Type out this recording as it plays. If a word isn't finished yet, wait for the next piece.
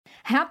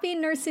Happy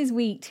Nurses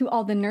Week to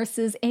all the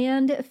nurses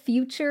and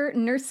future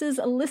nurses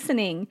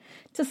listening.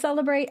 To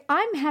celebrate,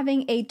 I'm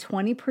having a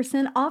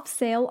 20% off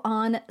sale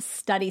on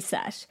Study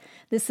Sesh.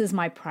 This is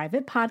my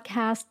private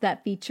podcast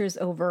that features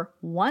over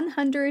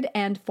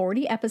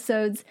 140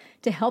 episodes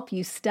to help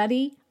you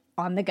study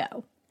on the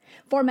go.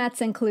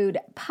 Formats include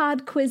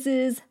pod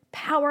quizzes,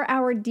 power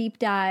hour deep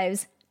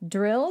dives,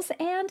 drills,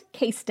 and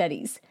case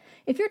studies.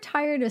 If you're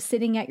tired of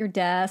sitting at your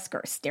desk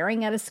or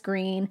staring at a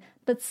screen,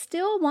 but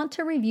still want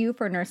to review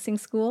for nursing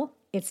school,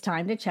 it's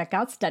time to check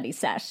out Study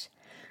Sesh.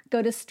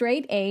 Go to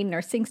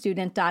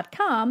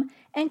straightanursingstudent.com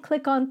and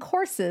click on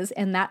courses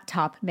in that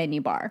top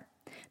menu bar.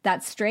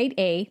 That's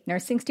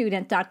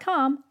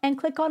straightanursingstudent.com and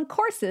click on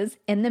courses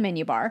in the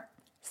menu bar.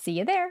 See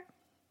you there.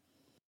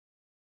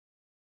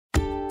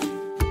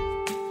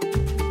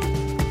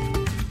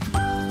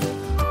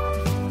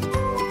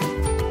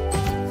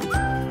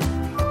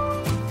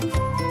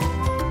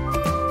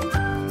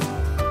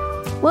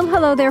 Well,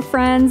 hello there,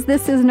 friends.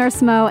 This is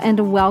Nurse Mo,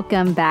 and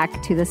welcome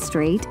back to the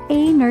Straight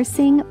A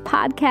Nursing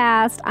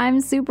Podcast.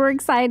 I'm super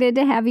excited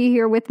to have you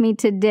here with me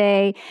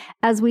today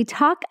as we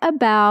talk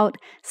about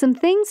some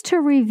things to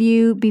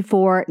review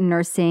before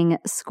nursing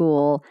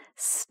school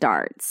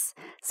starts.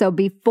 So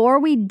before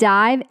we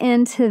dive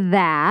into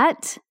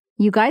that,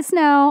 you guys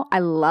know I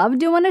love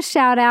doing a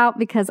shout out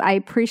because I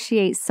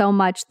appreciate so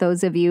much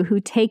those of you who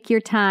take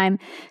your time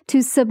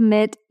to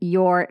submit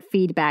your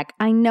feedback.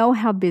 I know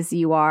how busy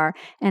you are,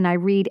 and I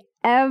read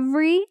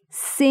every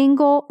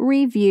single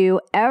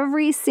review,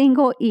 every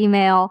single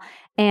email,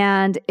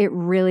 and it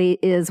really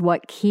is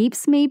what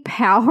keeps me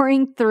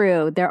powering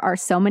through. There are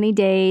so many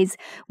days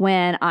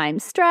when I'm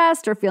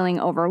stressed or feeling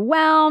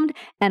overwhelmed,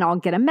 and I'll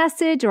get a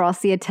message or I'll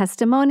see a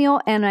testimonial,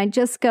 and I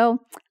just go,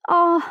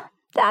 oh,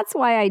 that's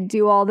why I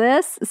do all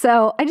this.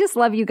 So I just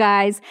love you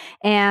guys,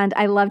 and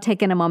I love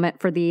taking a moment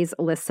for these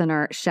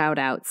listener shout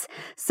outs.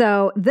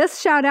 So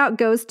this shout out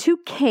goes to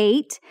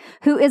Kate,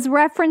 who is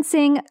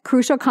referencing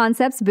Crucial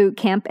Concepts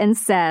Bootcamp and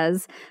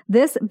says,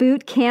 this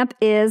boot camp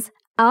is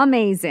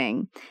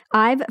amazing.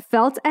 I've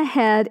felt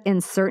ahead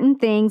in certain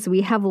things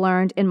we have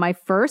learned in my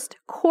first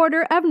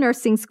quarter of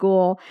nursing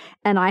school,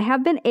 and I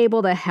have been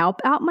able to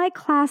help out my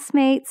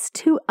classmates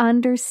to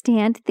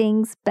understand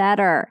things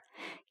better.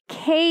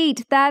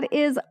 Kate, that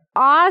is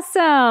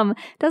awesome.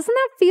 Doesn't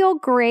that feel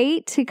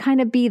great to kind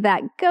of be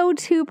that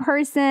go-to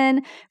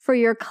person for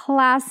your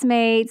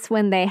classmates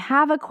when they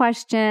have a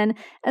question,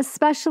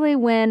 especially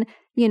when,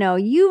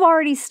 you've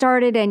already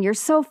started and you're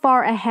so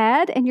far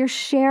ahead and you're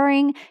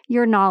sharing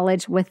your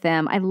knowledge with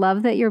them. I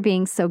love that you're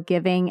being so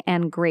giving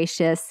and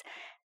gracious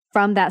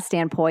from that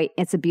standpoint.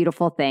 It's a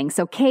beautiful thing.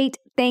 So Kate,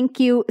 thank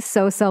you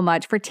so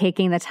much for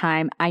taking the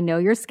time. I know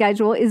your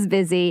schedule is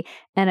busy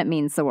and it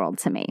means the world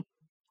to me.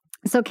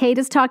 So Kate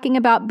is talking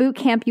about boot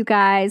camp, you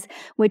guys,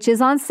 which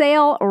is on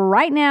sale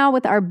right now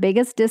with our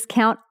biggest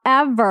discount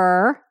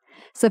ever.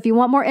 So if you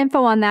want more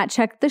info on that,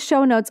 check the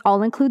show notes.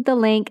 I'll include the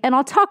link, and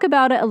I'll talk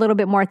about it a little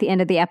bit more at the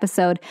end of the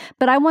episode.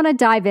 But I want to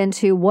dive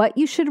into what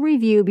you should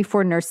review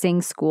before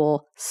nursing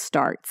school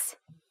starts.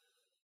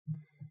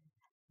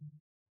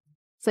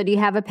 So do you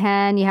have a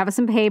pen? You have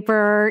some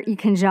paper? You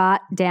can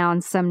jot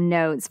down some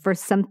notes for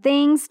some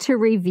things to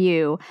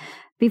review.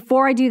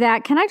 Before I do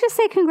that, can I just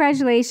say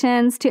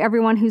congratulations to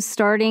everyone who's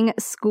starting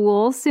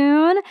school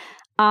soon?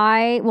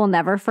 I will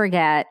never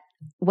forget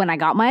when I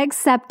got my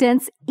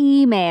acceptance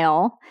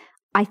email.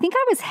 I think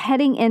I was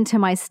heading into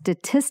my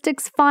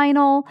statistics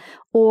final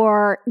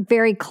or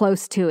very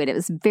close to it. It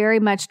was very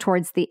much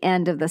towards the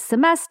end of the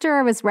semester.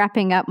 I was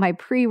wrapping up my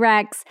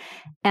prereqs,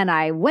 and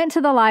I went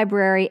to the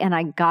library and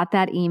I got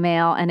that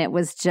email, and it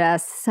was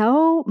just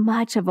so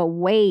much of a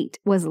weight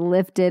was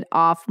lifted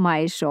off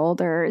my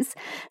shoulders.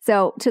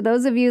 So to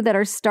those of you that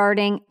are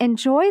starting,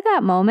 enjoy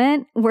that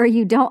moment where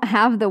you don't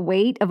have the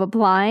weight of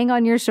applying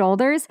on your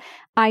shoulders.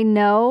 I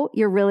know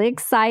you're really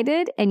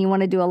excited and you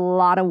want to do a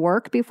lot of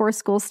work before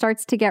school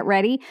starts to get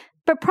ready,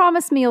 but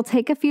promise me you'll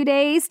take a few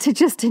days to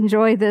just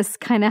enjoy this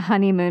kind of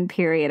honeymoon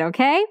period,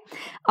 okay?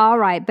 All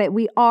right, but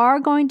we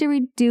are going to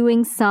be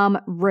doing some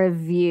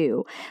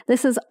review.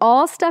 This is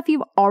all stuff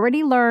you've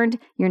already learned.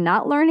 You're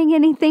not learning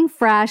anything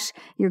fresh.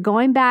 You're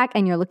going back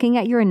and you're looking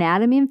at your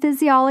anatomy and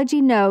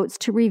physiology notes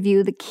to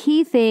review the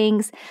key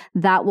things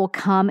that will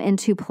come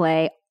into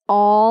play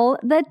all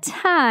the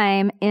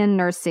time in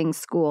nursing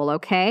school,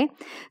 okay?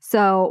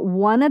 So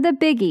one of the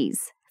biggies,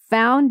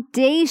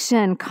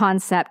 foundation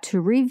concept to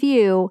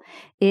review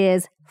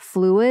is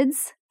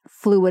fluids,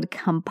 fluid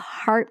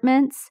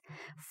compartments,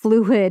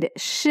 fluid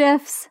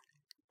shifts,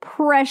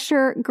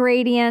 pressure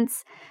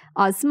gradients,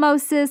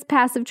 osmosis,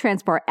 passive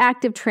transport,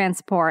 active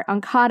transport,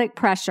 oncotic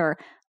pressure,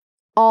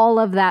 all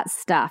of that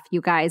stuff.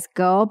 You guys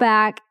go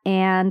back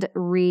and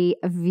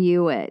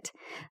review it.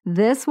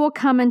 This will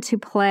come into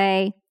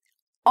play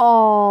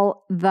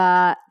all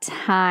the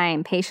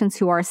time. Patients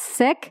who are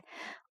sick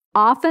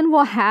often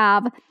will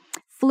have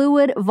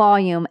fluid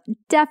volume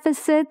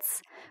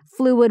deficits,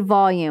 fluid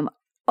volume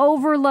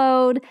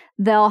overload.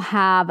 They'll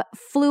have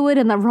fluid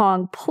in the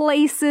wrong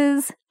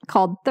places,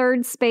 called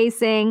third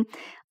spacing.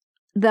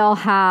 they'll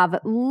have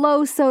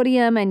low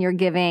sodium and you're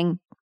giving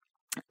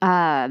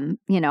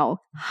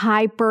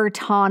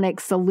hypertonic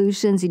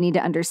solutions. You need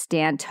to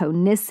understand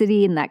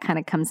tonicity, and that kind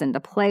of comes into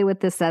play with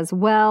this as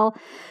well.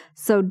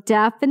 So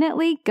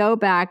definitely go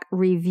back,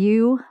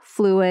 review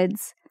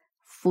fluids,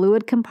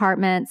 fluid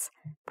compartments,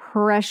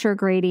 pressure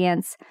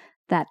gradients,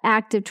 that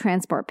active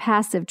transport,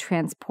 passive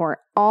transport,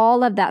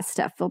 all of that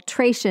stuff,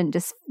 filtration,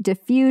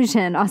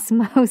 diffusion,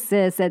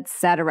 osmosis,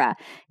 etc.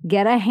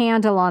 Get a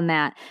handle on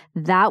that.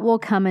 That will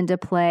come into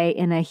play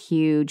in a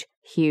huge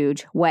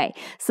way.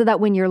 So that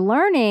when you're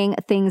learning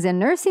things in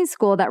nursing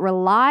school that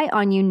rely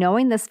on you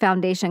knowing this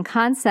foundation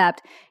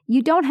concept,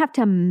 you don't have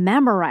to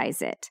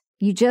memorize it.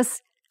 You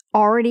just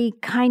already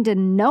kind of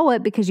know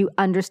it because you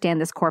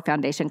understand this core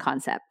foundation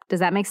concept.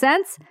 Does that make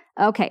sense?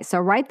 Okay, so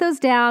write those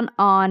down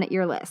on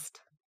your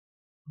list.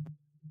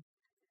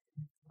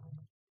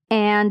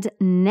 And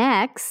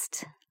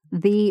next,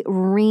 the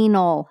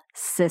renal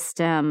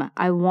system.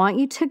 I want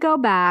you to go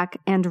back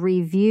and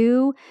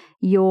review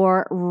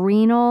your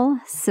renal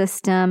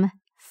system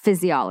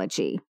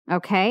physiology,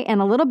 okay? And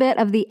a little bit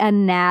of the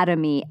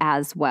anatomy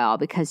as well,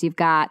 because you've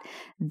got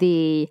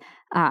the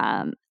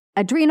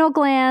adrenal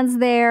glands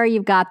there,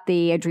 you've got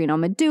the adrenal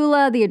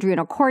medulla, the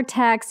adrenal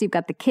cortex, you've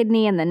got the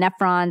kidney and the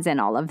nephrons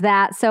and all of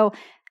that. So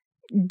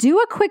do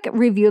a quick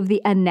review of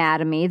the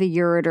anatomy, the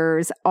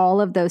ureters, all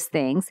of those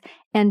things,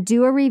 and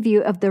do a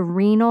review of the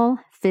renal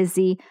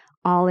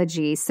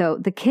physiology. So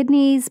the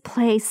kidneys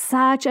play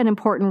such an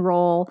important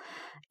role.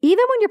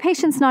 Even when your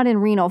patient's not in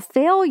renal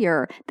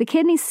failure, the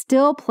kidneys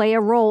still play a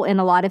role in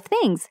a lot of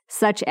things,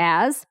 such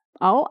as,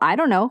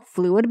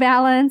 fluid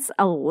balance,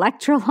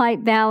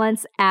 electrolyte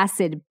balance,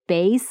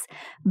 acid-base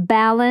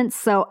balance.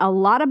 So a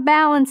lot of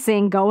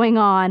balancing going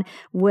on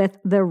with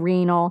the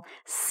renal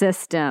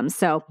system.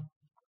 So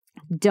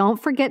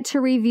don't forget to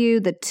review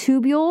the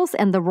tubules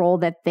and the role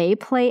that they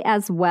play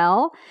as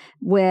well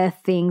with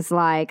things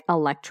like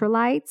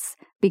electrolytes,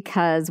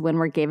 because when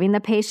we're giving the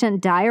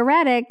patient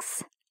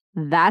diuretics,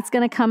 that's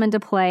going to come into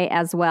play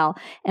as well.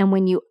 And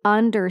when you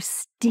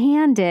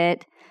understand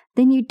it,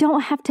 then you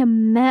don't have to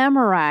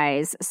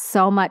memorize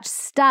so much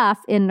stuff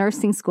in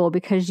nursing school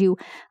because you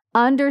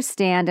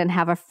understand and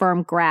have a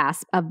firm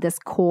grasp of this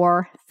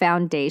core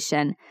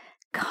foundation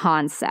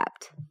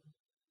concept.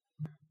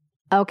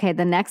 Okay,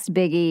 the next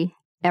biggie,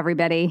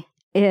 everybody,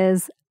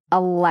 is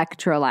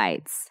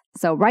electrolytes.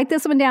 So write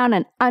this one down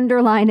and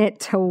underline it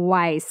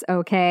twice,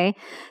 okay?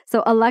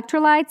 So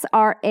electrolytes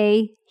are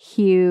a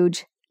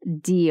huge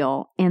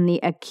deal in the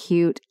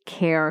acute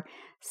care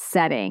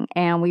setting,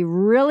 and we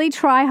really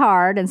try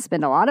hard and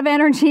spend a lot of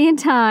energy and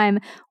time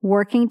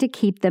working to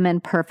keep them in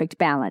perfect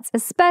balance,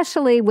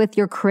 especially with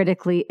your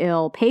critically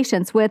ill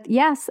patients.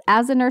 Yes,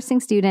 as a nursing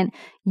student,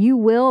 you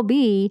will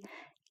be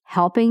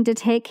helping to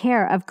take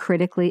care of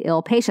critically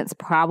ill patients.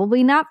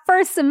 Probably not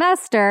first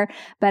semester,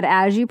 but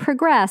as you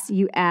progress,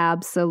 you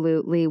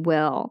absolutely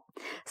will.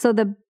 So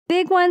the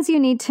big ones you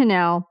need to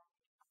know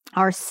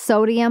are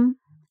sodium,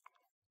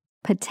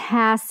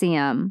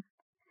 potassium,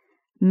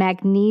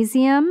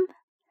 magnesium,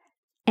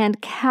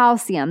 and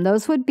calcium.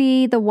 Those would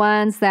be the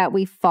ones that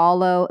we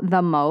follow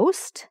the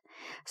most.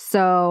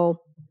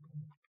 So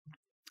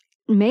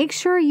make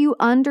sure you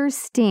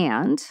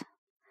understand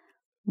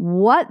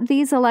what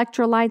these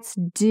electrolytes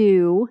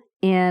do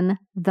in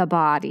the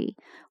body,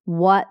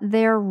 what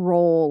their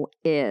role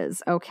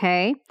is,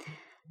 okay?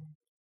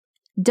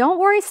 Don't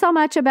worry so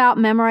much about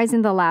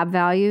memorizing the lab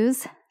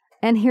values,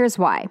 and here's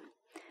why.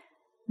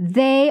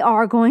 They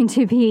are going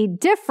to be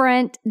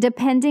different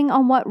depending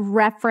on what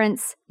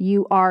reference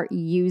you are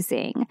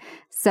using.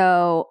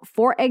 So,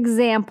 for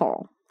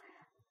example,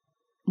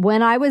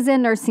 when I was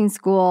in nursing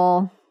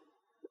school,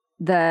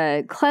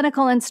 the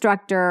clinical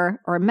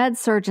instructor or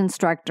med-surg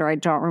instructor, I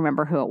don't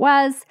remember who it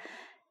was,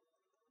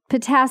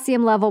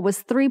 potassium level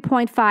was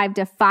 3.5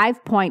 to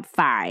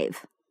 5.5.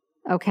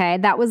 Okay,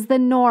 that was the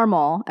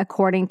normal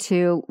according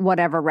to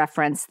whatever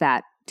reference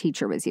that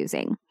teacher was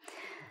using.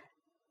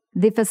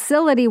 The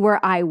facility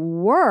where I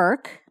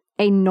work,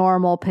 a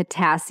normal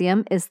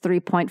potassium is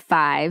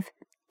 3.5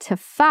 to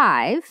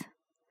 5,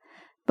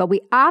 but we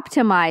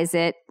optimize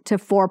it to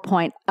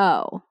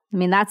 4.0. I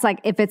mean, that's like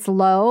if it's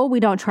low, we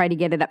don't try to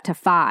get it up to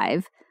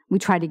 5. We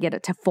try to get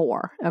it to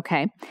 4,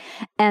 okay?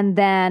 And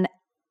then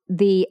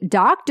the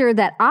doctor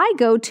that I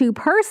go to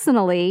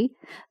personally,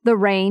 the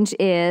range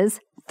is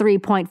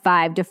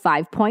 3.5 to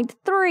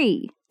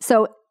 5.3.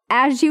 So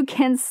as you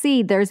can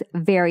see, there's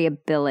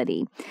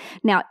variability.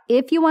 Now,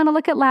 if you want to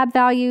look at lab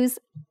values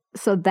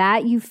so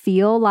that you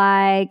feel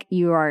like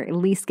you are at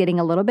least getting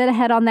a little bit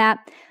ahead on that,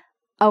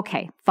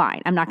 okay,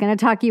 fine. I'm not going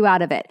to talk you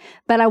out of it,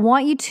 but I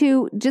want you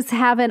to just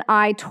have an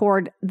eye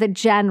toward the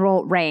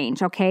general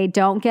range, okay?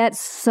 Don't get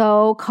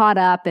so caught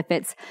up if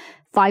it's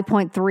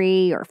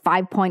 5.3 or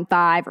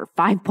 5.5 or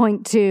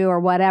 5.2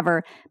 or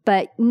whatever.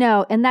 But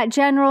no, in that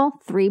general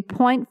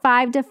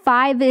 3.5 to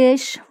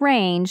 5-ish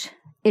range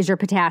is your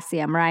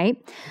potassium, right?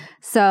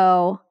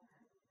 So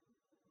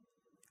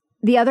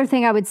The other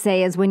thing I would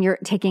say is when you're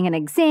taking an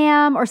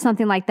exam or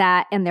something like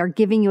that and they're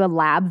giving you a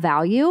lab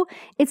value,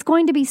 it's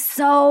going to be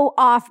so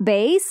off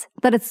base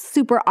that it's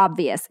super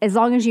obvious. As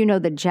long as you know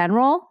the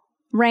general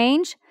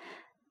range,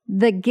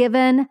 the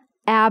given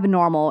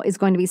abnormal is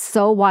going to be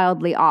so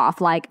wildly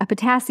off, like a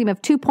potassium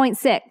of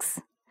 2.6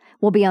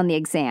 will be on the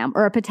exam,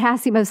 or a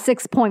potassium of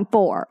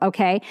 6.4,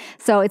 okay?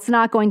 So it's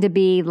not going to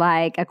be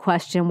like a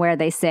question where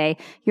they say,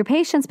 your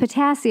patient's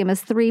potassium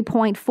is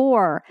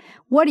 3.4.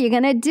 What are you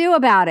going to do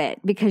about it?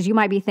 Because you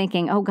might be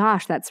thinking, oh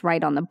gosh, that's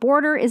right on the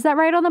border. Is that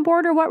right on the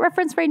border? What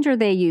reference range are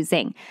they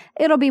using?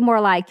 It'll be more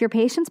like, your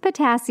patient's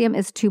potassium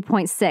is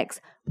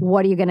 2.6.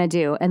 What are you going to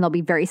do? And there'll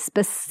be very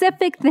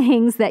specific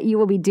things that you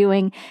will be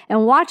doing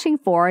and watching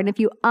for. And if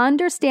you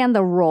understand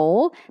the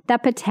role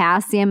that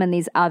potassium and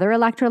these other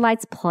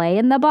electrolytes play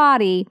in the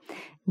body,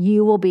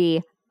 you will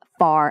be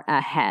far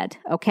ahead,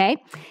 okay?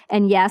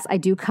 And yes, I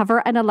do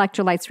cover an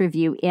electrolytes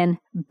review in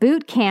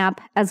boot camp,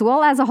 as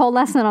well as a whole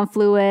lesson on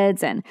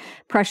fluids and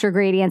pressure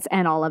gradients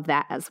and all of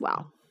that as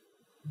well.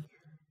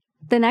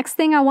 The next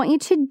thing I want you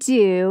to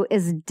do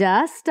is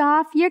dust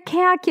off your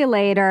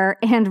calculator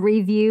and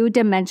review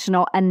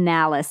dimensional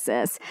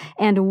analysis.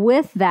 And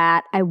with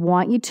that, I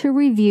want you to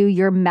review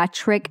your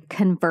metric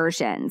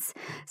conversions.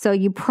 So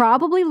you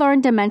probably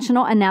learned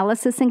dimensional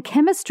analysis in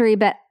chemistry,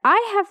 but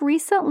I have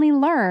recently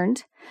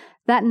learned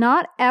that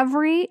not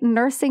every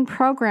nursing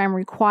program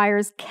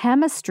requires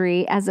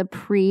chemistry as a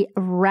prerequisite.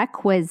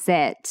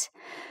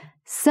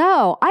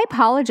 So I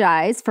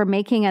apologize for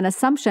making an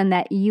assumption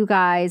that you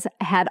guys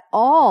had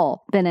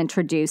all been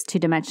introduced to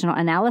dimensional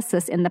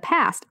analysis in the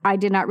past. I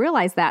did not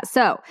realize that.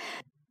 So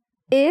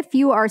if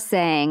you are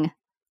saying,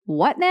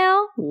 what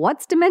now?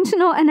 What's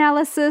dimensional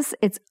analysis?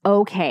 It's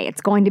okay.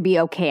 It's going to be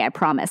okay, I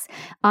promise.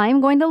 I'm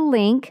going to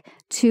link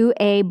to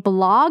a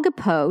blog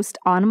post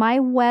on my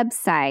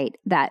website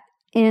that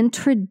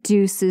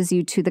introduces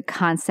you to the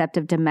concept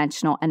of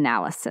dimensional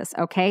analysis.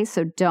 Okay,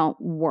 so don't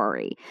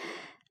worry.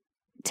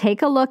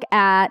 Take a look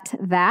at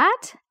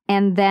that,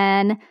 and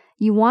then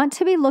you want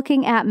to be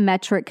looking at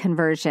metric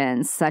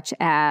conversions such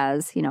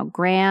as,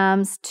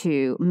 grams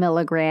to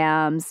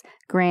milligrams,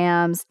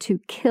 grams to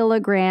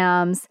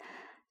kilograms,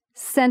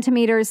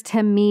 centimeters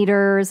to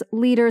meters,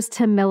 liters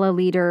to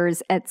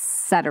milliliters,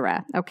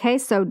 etc. Okay,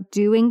 so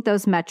doing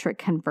those metric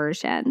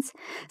conversions.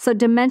 So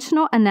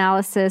dimensional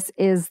analysis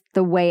is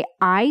the way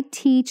I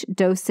teach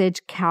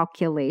dosage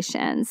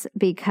calculations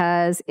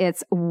because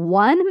it's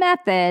one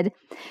method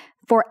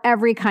for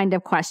every kind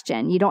of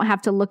question. You don't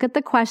have to look at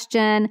the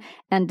question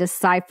and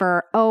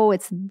decipher, oh,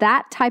 it's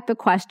that type of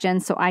question,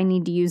 so I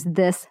need to use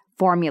this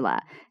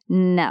formula.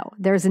 No,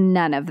 there's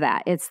none of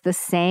that. It's the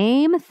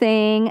same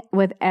thing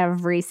with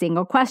every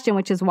single question,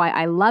 which is why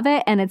I love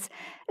it. And it's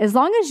as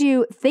long as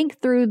you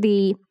think through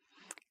the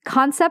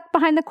concept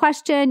behind the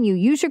question, you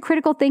use your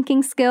critical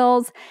thinking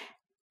skills,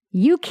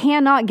 you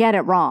cannot get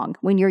it wrong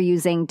when you're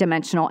using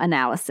dimensional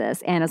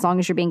analysis. And as long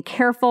as you're being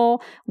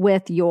careful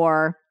with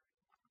your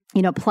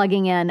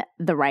plugging in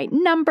the right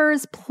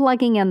numbers,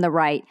 plugging in the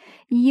right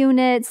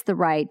units, the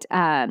right,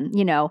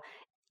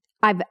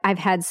 I've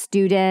had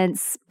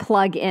students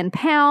plug in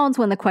pounds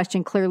when the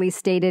question clearly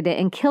stated it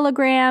in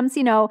kilograms,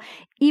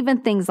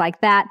 even things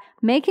like that.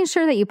 Making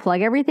sure that you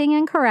plug everything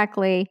in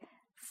correctly,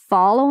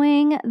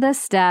 following the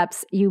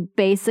steps, you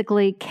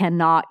basically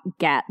cannot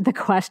get the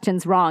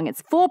questions wrong.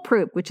 It's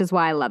foolproof, which is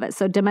why I love it.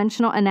 So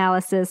dimensional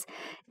analysis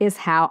is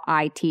how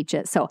I teach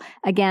it. So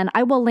again,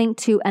 I will link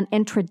to an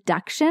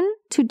introduction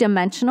to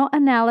dimensional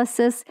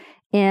analysis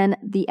in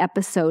the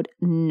episode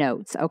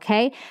notes,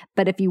 okay?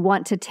 But if you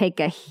want to take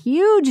a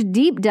huge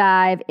deep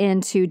dive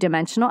into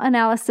dimensional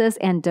analysis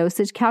and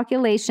dosage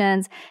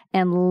calculations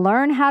and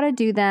learn how to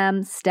do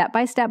them step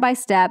by step by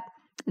step,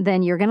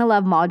 then you're going to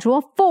love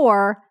Module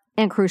 4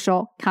 and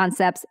Crucial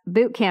Concepts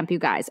Bootcamp, you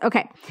guys.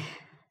 Okay.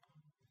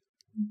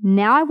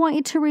 Now I want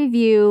you to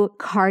review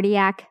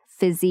cardiac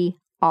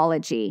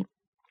physiology.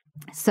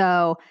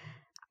 So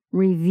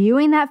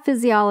reviewing that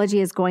physiology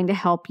is going to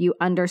help you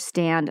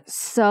understand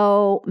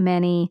so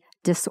many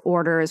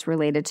disorders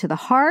related to the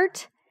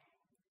heart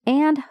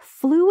and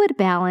fluid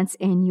balance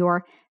in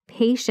your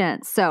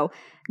patients. So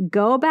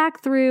go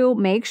back through,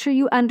 make sure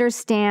you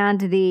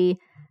understand the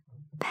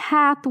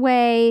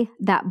pathway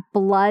that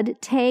blood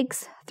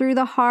takes through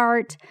the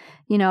heart.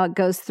 It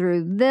goes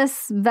through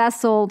this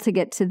vessel to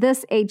get to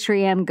this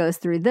atrium, goes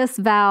through this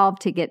valve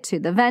to get to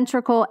the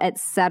ventricle,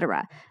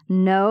 etc.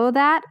 Know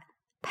that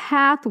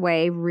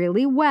pathway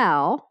really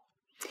well.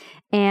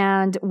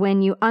 And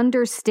when you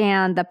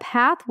understand the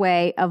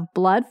pathway of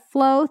blood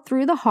flow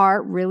through the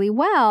heart really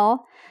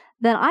well,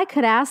 then I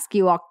could ask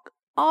you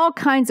all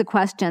kinds of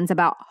questions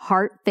about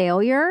heart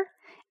failure,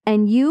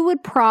 and you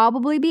would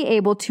probably be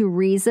able to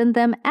reason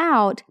them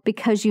out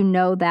because you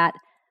know that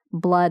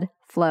blood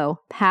flow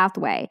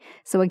pathway.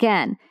 So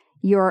again,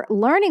 you're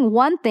learning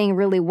one thing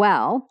really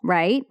well,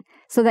 right?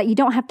 So that you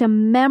don't have to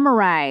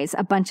memorize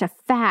a bunch of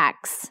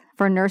facts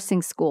for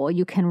nursing school.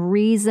 You can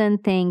reason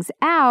things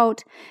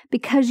out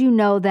because you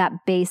know that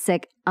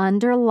basic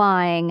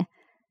underlying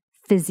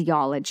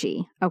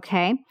physiology.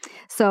 Okay.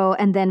 So,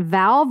 and then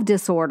valve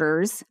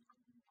disorders,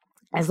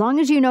 as long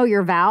as you know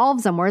your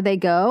valves and where they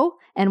go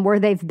and where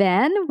they've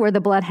been, where the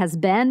blood has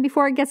been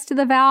before it gets to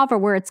the valve or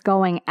where it's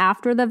going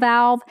after the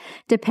valve,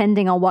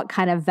 depending on what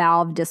kind of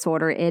valve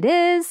disorder it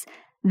is,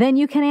 then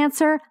you can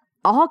answer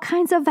all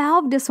kinds of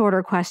valve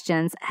disorder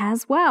questions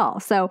as well.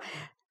 So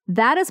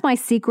that is my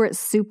secret,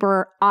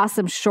 super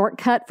awesome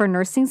shortcut for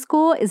nursing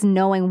school, is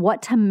knowing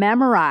what to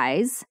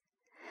memorize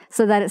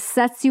so that it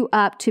sets you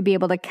up to be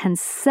able to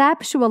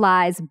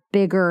conceptualize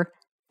bigger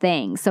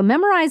things. So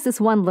memorize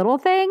this one little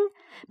thing,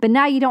 but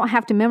now you don't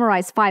have to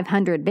memorize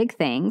 500 big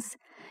things.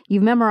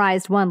 You've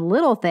memorized one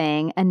little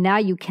thing, and now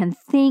you can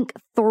think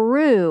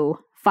through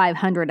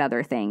 500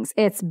 other things.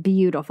 It's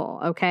beautiful,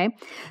 okay?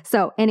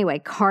 So anyway,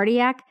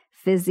 cardiac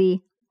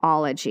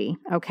physiology,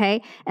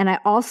 okay? And I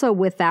also,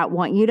 with that,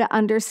 want you to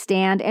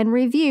understand and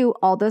review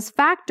all those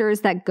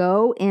factors that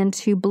go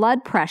into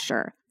blood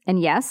pressure. And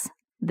yes,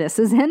 this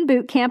is in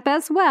boot camp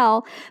as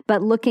well,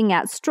 but looking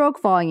at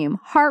stroke volume,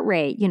 heart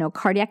rate,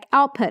 cardiac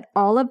output,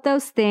 all of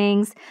those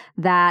things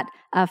that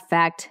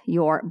affect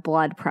your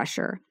blood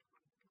pressure.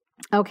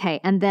 Okay,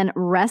 and then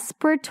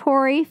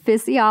respiratory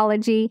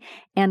physiology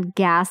and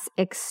gas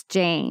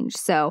exchange.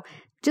 So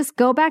just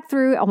go back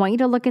through. I want you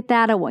to look at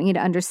that. I want you to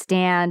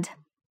understand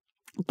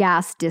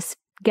gas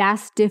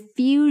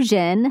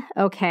diffusion,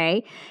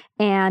 okay,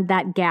 and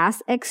that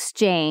gas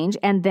exchange,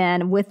 and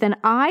then with an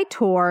eye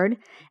toward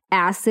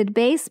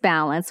acid-base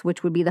balance,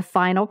 which would be the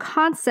final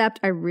concept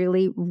I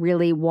really,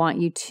 really want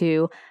you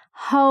to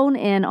hone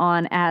in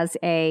on as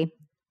a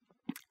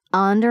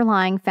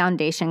underlying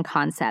foundation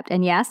concept.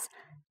 And yes,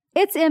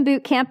 it's in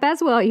boot camp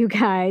as well, you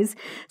guys.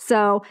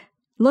 So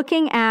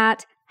looking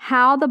at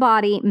how the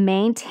body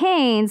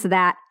maintains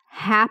that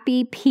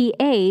happy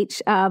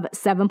pH of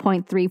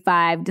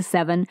 7.35 to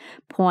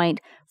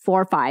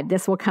 7.45.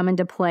 This will come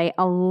into play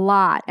a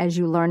lot as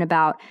you learn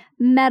about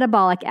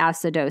metabolic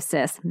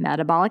acidosis,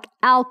 metabolic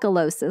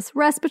alkalosis,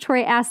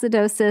 respiratory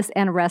acidosis,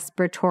 and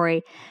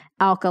respiratory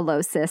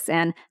alkalosis,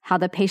 and how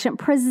the patient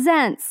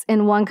presents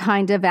in one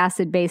kind of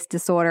acid-base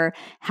disorder,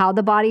 how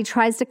the body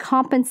tries to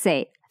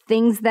compensate,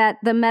 things that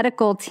the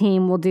medical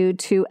team will do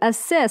to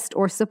assist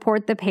or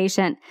support the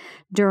patient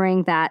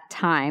during that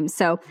time.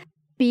 So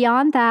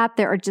beyond that,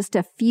 there are just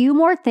a few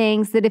more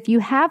things that if you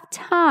have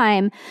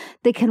time,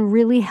 they can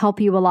really help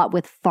you a lot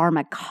with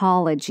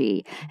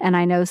pharmacology. And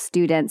I know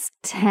students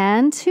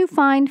tend to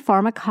find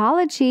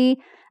pharmacology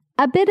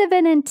a bit of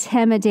an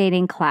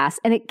intimidating class,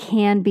 and it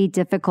can be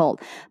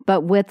difficult.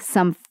 But with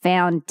some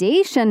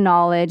foundation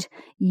knowledge,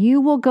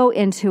 you will go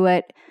into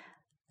it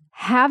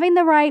having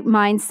the right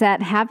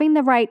mindset, having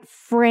the right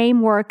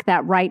framework,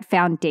 that right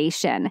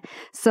foundation.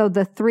 So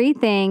the three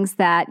things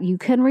that you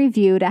can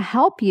review to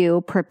help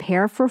you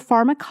prepare for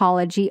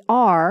pharmacology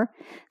are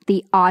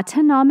the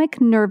autonomic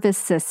nervous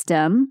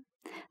system,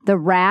 the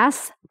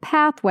RAS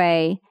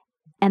pathway,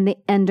 and the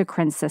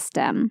endocrine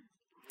system.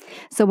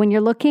 So when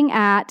you're looking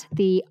at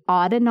the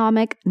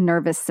autonomic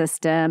nervous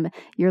system,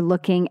 you're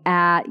looking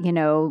at,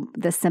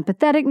 the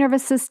sympathetic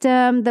nervous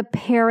system, the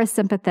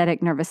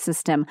parasympathetic nervous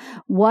system,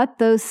 what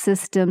those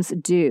systems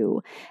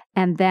do.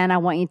 And then I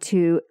want you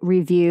to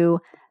review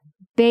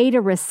beta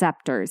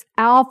receptors,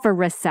 alpha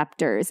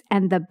receptors,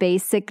 and the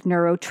basic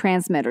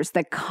neurotransmitters,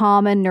 the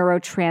common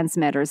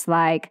neurotransmitters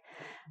like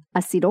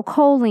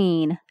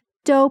acetylcholine,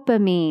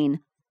 dopamine.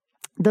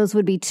 Those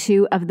would be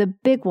two of the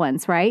big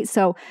ones, right?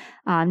 So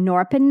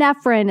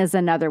norepinephrine is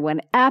another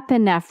one.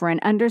 Epinephrine,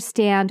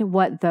 understand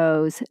what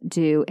those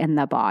do in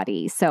the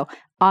body. So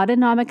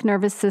autonomic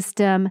nervous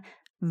system,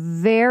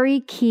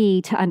 very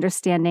key to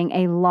understanding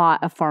a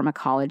lot of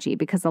pharmacology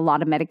because a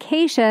lot of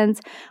medications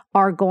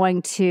are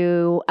going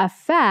to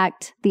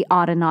affect the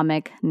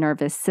autonomic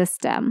nervous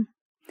system.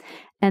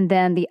 And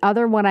then the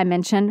other one I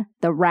mentioned,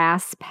 the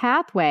RAS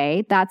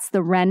pathway, that's the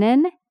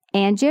renin,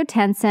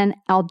 angiotensin,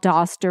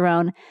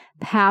 aldosterone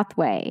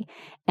pathway.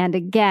 And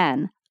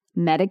again,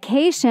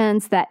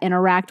 medications that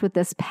interact with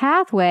this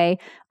pathway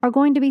are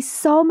going to be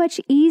so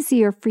much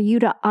easier for you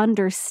to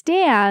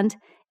understand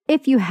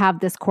if you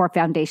have this core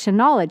foundation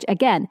knowledge.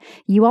 Again,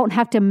 you won't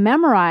have to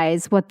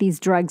memorize what these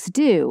drugs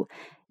do.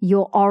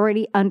 You'll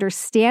already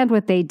understand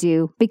what they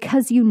do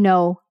because you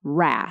know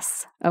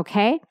RAS,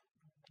 okay?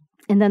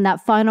 And then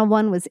that final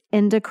one was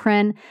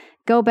endocrine.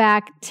 Go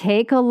back,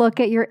 take a look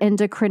at your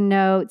endocrine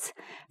notes,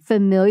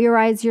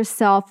 familiarize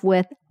yourself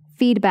with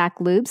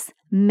feedback loops,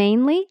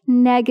 mainly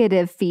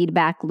negative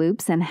feedback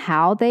loops and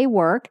how they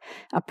work.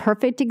 A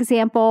perfect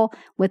example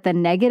with a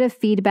negative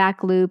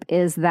feedback loop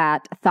is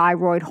that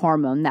thyroid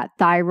hormone, that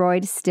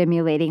thyroid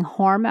stimulating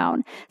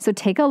hormone. So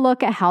take a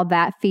look at how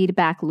that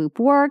feedback loop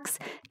works,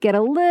 get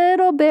a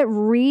little bit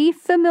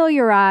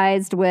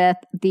refamiliarized with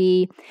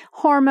the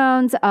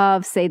hormones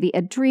of, say, the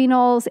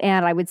adrenals,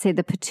 and I would say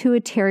the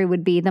pituitary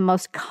would be the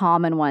most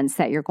common ones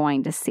that you're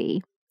going to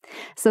see.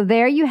 So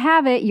there you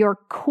have it, your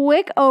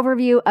quick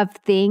overview of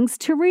things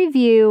to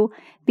review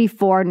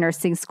before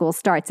nursing school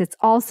starts. It's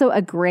also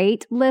a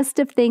great list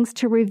of things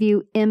to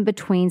review in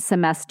between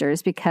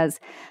semesters because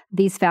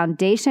these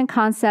foundation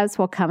concepts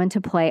will come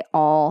into play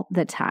all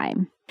the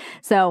time.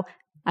 So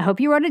I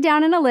hope you wrote it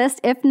down in a list.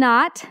 If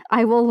not,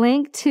 I will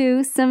link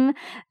to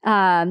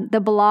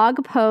the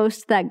blog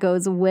post that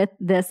goes with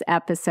this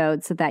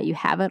episode so that you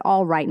have it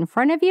all right in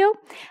front of you.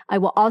 I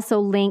will also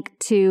link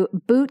to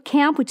Boot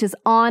Camp, which is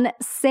on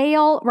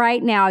sale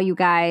right now, you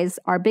guys.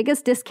 Our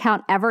biggest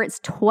discount ever. It's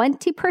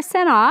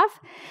 20%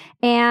 off.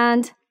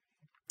 And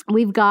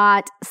we've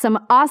got some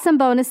awesome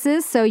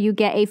bonuses. So you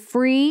get a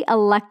free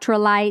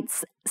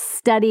electrolytes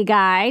study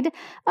guide.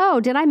 Oh,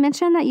 did I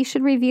mention that you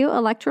should review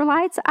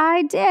electrolytes?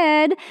 I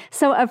did.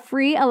 So a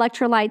free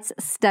electrolytes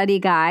study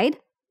guide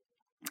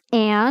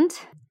and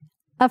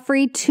a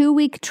free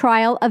 2-week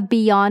trial of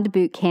Beyond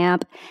Boot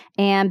Camp.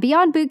 And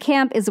Beyond Boot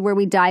Camp is where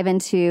we dive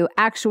into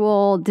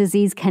actual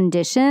disease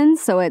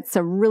conditions. So it's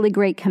a really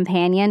great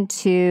companion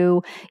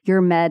to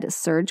your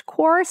Med-Surg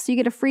course. You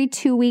get a free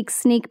 2-week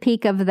sneak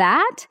peek of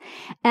that.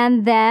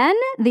 And then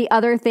the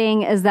other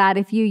thing is that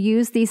if you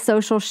use the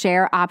social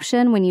share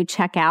option when you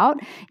check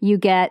out, you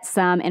get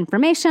some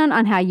information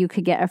on how you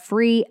could get a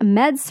free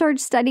Med-Surg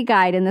study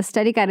guide. And the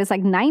study guide is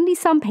like 90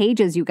 some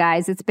pages, you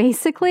guys. It's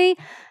basically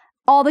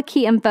all the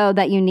key info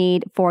that you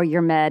need for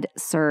your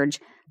Med-Surg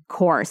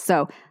course.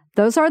 So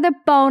those are the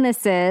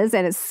bonuses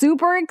and it's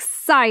super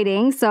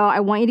exciting. So I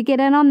want you to get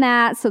in on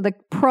that. So the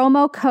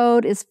promo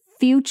code is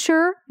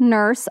Future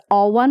Nurse,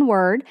 all one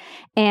word.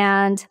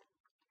 And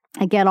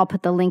again, I'll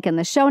put the link in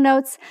the show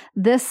notes.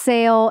 This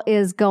sale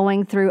is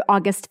going through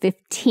August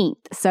 15th.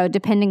 So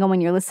depending on when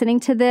you're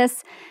listening to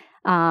this,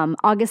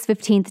 August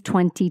 15th,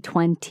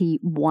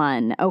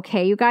 2021.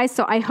 Okay, you guys.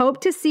 So I hope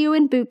to see you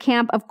in boot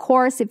camp. Of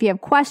course, if you have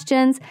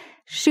questions,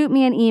 shoot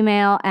me an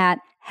email at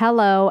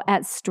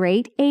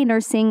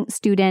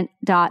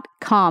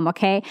hello@straightanursingstudent.com.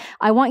 Okay.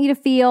 I want you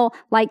to feel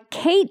like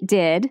Kate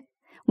did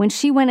when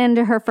she went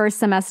into her first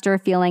semester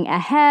feeling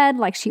ahead,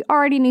 like she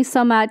already knew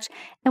so much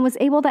and was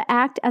able to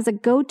act as a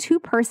go-to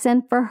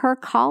person for her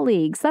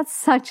colleagues. That's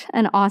such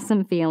an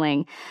awesome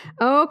feeling.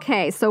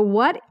 Okay, so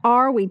what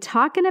are we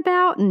talking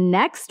about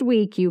next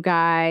week, you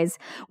guys?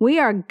 We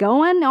are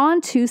going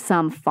on to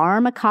some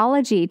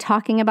pharmacology,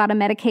 talking about a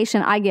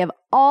medication I give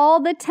all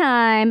the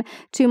time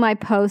to my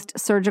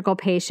post-surgical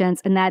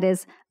patients, and that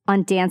is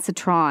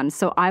ondansetron.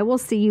 So I will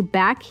see you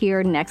back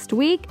here next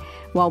week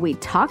while we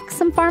talk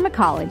some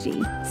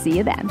pharmacology. See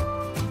you then.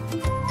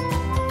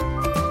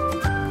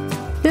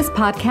 This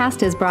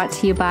podcast is brought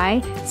to you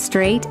by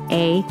Straight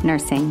A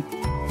Nursing.